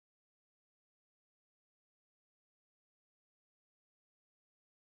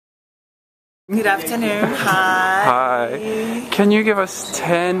Good afternoon. Hi. Hi. Can you give us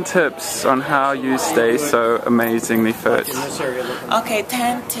 10 tips on how you stay so amazingly fit? Okay,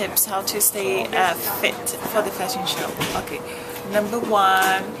 10 tips how to stay fit for the fashion show. Okay, number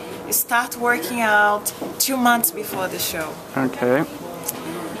 1, you start working out 2 months before the show. Okay.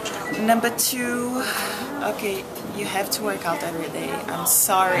 Number 2, okay, you have to work out every day. I'm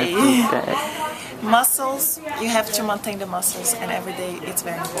sorry. Muscles, you have to maintain the muscles, and every day it's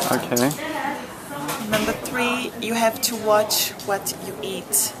very important. Okay. Number 3, you have to watch what you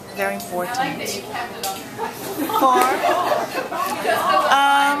eat. Very important. 4,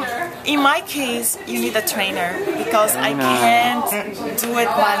 in my case, you need a trainer because I can't do it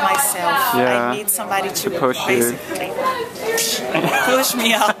by myself. Yeah. I need somebody to push basically push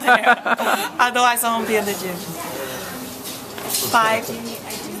me out there. Otherwise, I won't be in the gym. 5,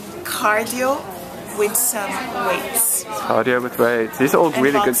 cardio with some weights. Cardio with weights. These are all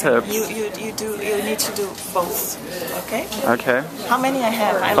really good tips. You need to do both. Okay? Okay. How many I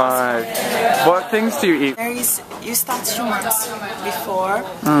have? 5. What things do you eat? You start 2 months before,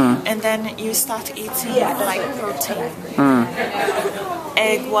 and then you start eating like protein.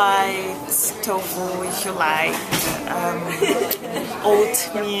 Egg whites, tofu if you like,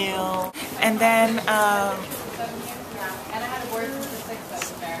 oatmeal, and then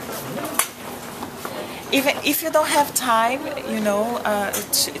even if you don't have time, you know,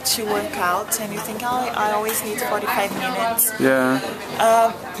 to work out, and you think, oh, I always need 45 minutes. Yeah.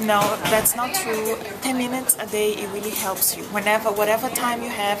 No, that's not true. 10 minutes a day, it really helps you. Whatever time you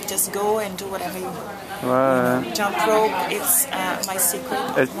have, just go and do whatever you want. Wow. Jump rope, it's my secret.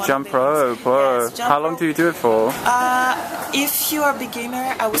 It's jump rope. Whoa. Yes, jump How long do you do it for? If you're a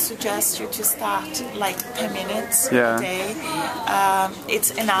beginner, I would suggest you to start like 10 minutes a day.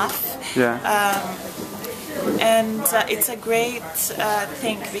 It's enough. Yeah. And it's a great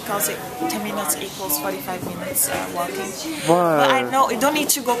thing because 10 minutes equals 45 minutes walking. Wow. But I know you don't need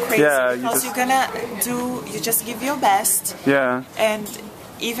to go crazy because you just give your best. Yeah. And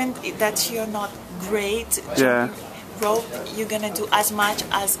even that you're not great jumping rope, you're gonna do as much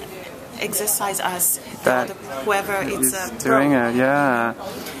as exercise as whoever is doing it. Yeah.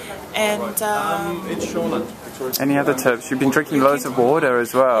 And any other tips? You've been drinking loads of water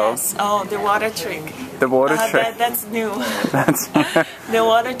as well. Yes. Oh, the water trick. The water trick. That's new. The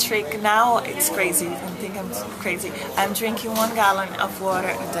water trick. Now it's crazy. You can think I'm crazy. I'm drinking 1 gallon of water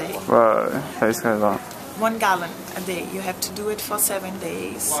a day. Whoa, that's a lot. 1 gallon a day. You have to do it for 7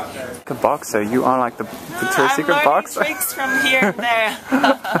 days. Like a boxer. You are like the Victoria's Secret boxer. I'm learning tricks from here and there.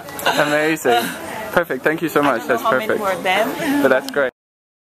 Amazing. Perfect. Thank you so much. I don't That's know how perfect. many were then. But that's great.